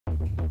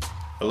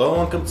Hello,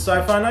 welcome to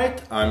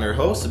Sci-Fi-Night. I'm your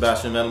host,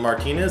 Sebastian Mel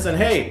Martinez, and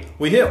hey,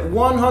 we hit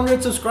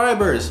 100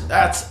 subscribers!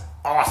 That's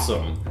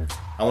awesome!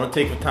 I want to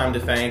take the time to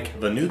thank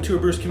the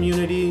YouTubers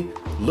community,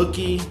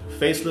 Lookie,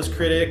 Faceless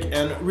Critic,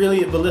 and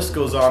really the list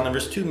goes on, and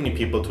there's too many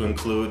people to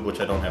include, which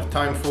I don't have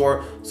time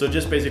for, so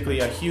just basically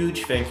a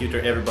huge thank you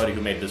to everybody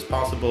who made this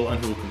possible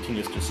and who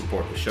continues to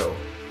support the show.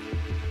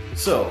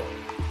 So,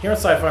 here at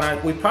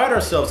Sci-Fi-Night, we pride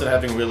ourselves at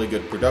having really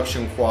good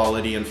production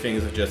quality and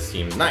things that just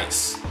seem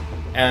nice.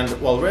 And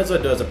while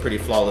Reza does a pretty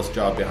flawless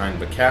job behind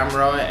the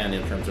camera and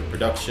in terms of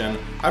production,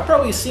 I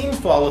probably seem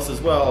flawless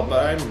as well,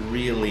 but I'm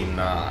really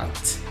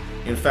not.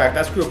 In fact,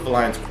 I screwed up the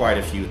lines quite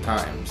a few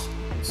times.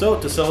 So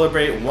to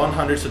celebrate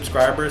 100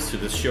 subscribers to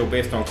this show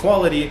based on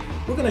quality,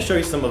 we're going to show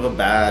you some of the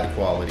bad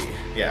quality.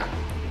 Yeah,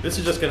 this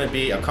is just going to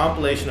be a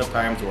compilation of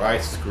times where I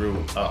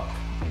screw up.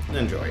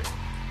 Enjoy.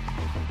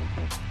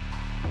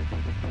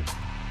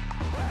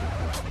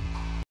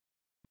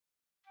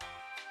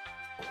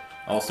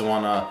 I also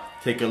want to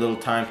take a little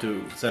time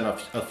to send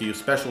a few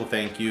special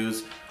thank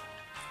yous.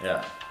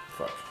 Yeah,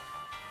 fuck.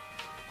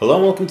 Hello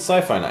and welcome to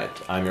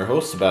Sci-Fi-Night. I'm your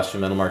host,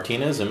 Sebastian Mel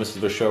Martinez, and this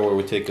is the show where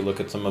we take a look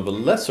at some of the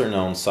lesser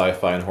known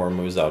sci-fi and horror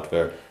movies out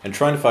there and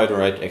trying to find the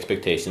right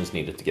expectations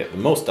needed to get the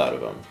most out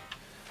of them.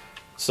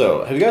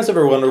 So, have you guys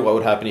ever wondered what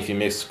would happen if you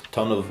mix a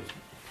ton of...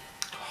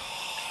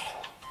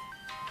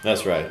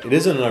 That's right, it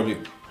isn't a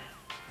review.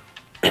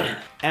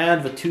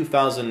 And the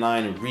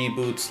 2009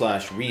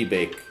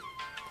 reboot/remake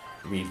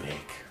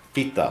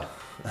Vita.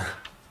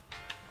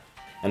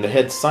 And the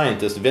head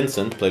scientist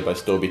Vincent, played by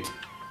Toby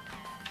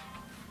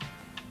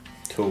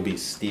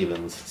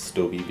Stevens.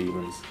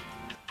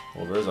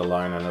 Well, there's a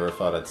line I never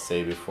thought I'd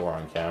say before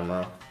on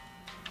camera.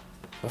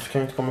 Varför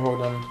kan jag inte komma ihåg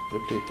den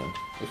repliken?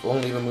 If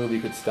only the movie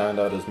could stand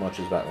out as much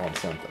as that one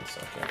sentence.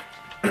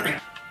 Okay.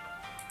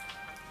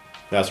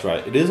 That's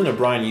right. It isn't a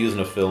Brian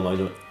Usna film. I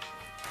don't...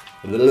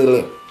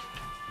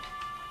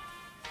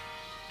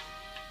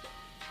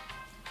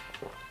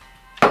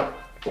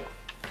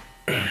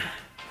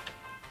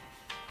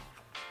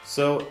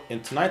 So,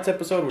 in tonight's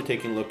episode, we're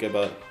taking a look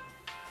about...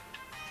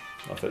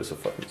 Oh, that is so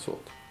fucking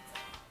salt.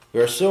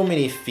 There are so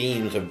many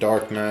themes of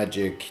dark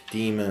magic,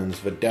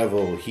 demons, the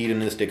devil,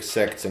 hedonistic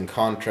sects, and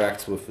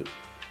contracts inked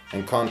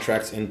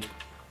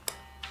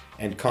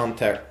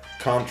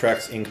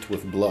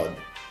with blood.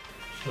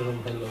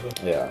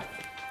 Yeah.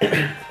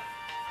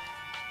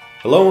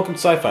 Hello and welcome to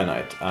Sci-Fi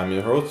Night. I'm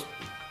your host.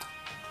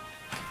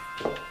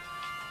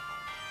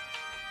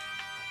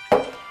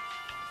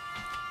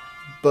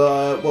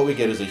 But what we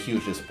get is a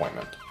huge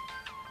disappointment.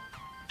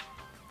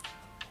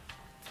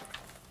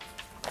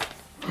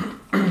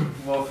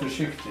 Var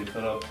försiktig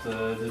för att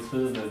ditt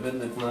huvud är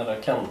väldigt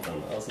nära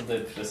kanten. Alltså det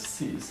är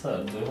precis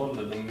här. Du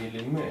håller en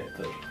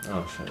millimeter.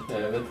 Oh shit.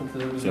 Jag vet inte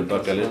hur du... Så jag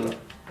backar lite?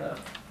 Ja.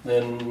 Det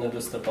är när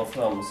du steppar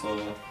fram så...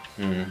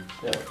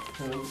 Ja.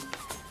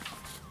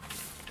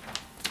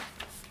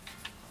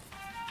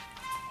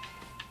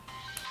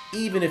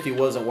 Even if he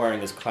wasn't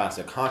wearing his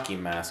classic hockey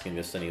mask in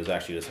this, then he was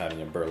actually just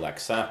having a burlap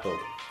sack.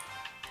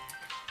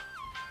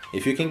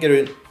 If you can get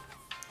it,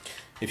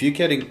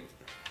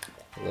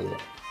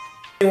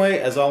 Anyway,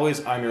 as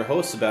always, I'm your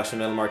host, Sebastian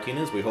Mel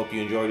Martinez. We hope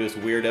you enjoyed this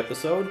weird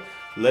episode.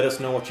 Let us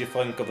know what you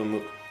think of the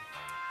movie.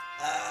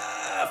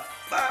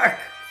 Fuck!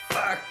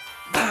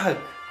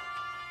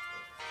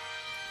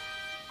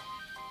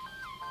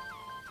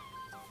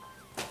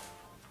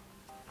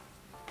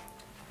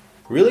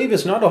 Really,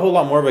 there's not a whole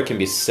lot more that can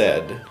be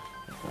said.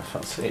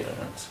 I'll say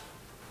that.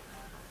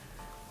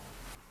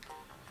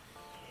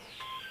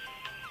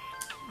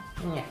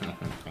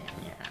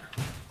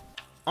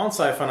 On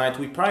Sci-Fi Night,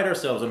 we pride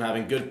ourselves on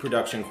having good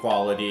production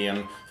quality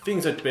and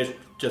things that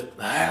just...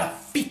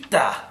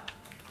 Fita!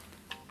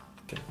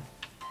 Okay.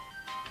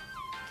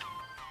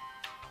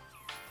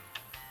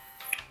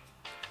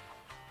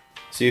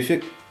 So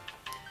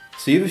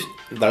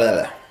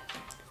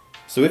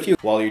if you,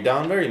 while you're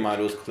down there, you might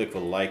as well click the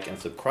like and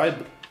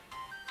subscribe.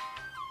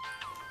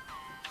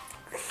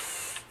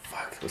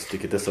 Fuck, vad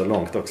stycket är så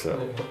långt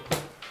också.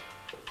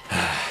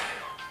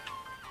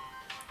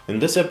 In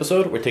this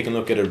episode, we're taking a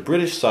look at a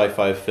British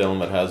sci-fi film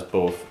that has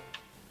both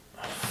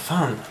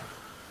fun,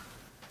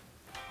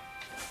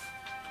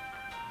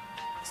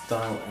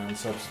 style, and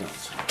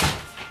substance.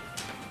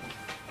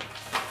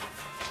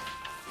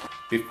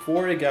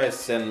 Before you guys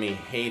send me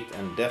hate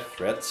and death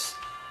threats,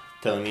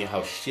 telling me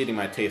how shitty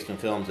my taste in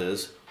films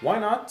is, why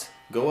not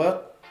go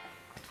out?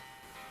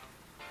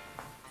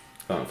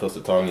 Fan,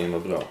 första tagningen var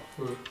bra.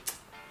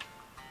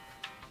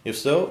 If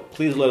so,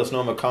 please let us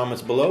know in the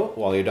comments below.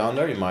 While you're down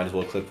there, you might as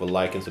well click the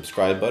like and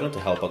subscribe button to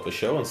help out the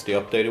show and stay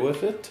updated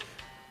with it.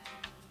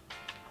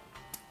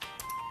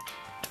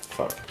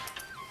 Fuck.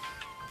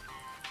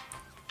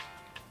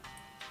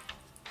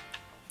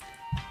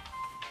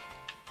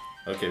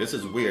 Okay, this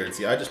is weird.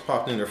 See, I just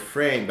popped in the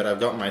frame, but I've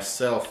got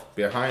myself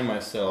behind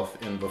myself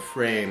in the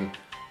frame.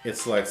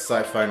 It's like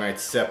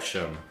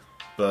Sci-Fi-Nightception.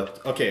 But,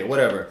 okay,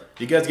 whatever.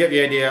 You guys get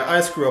the idea.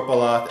 I screw up a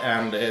lot,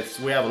 and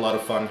we have a lot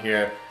of fun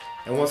here.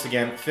 And once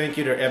again, thank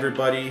you to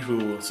everybody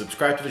who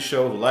subscribed to the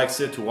show, who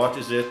likes it, who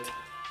watches it.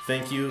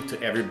 Thank you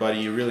to everybody.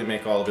 You really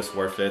make all of this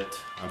worth it.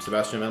 I'm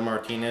Sebastian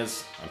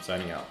Martinez. I'm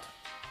signing out.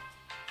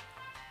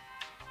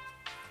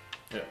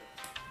 Yeah.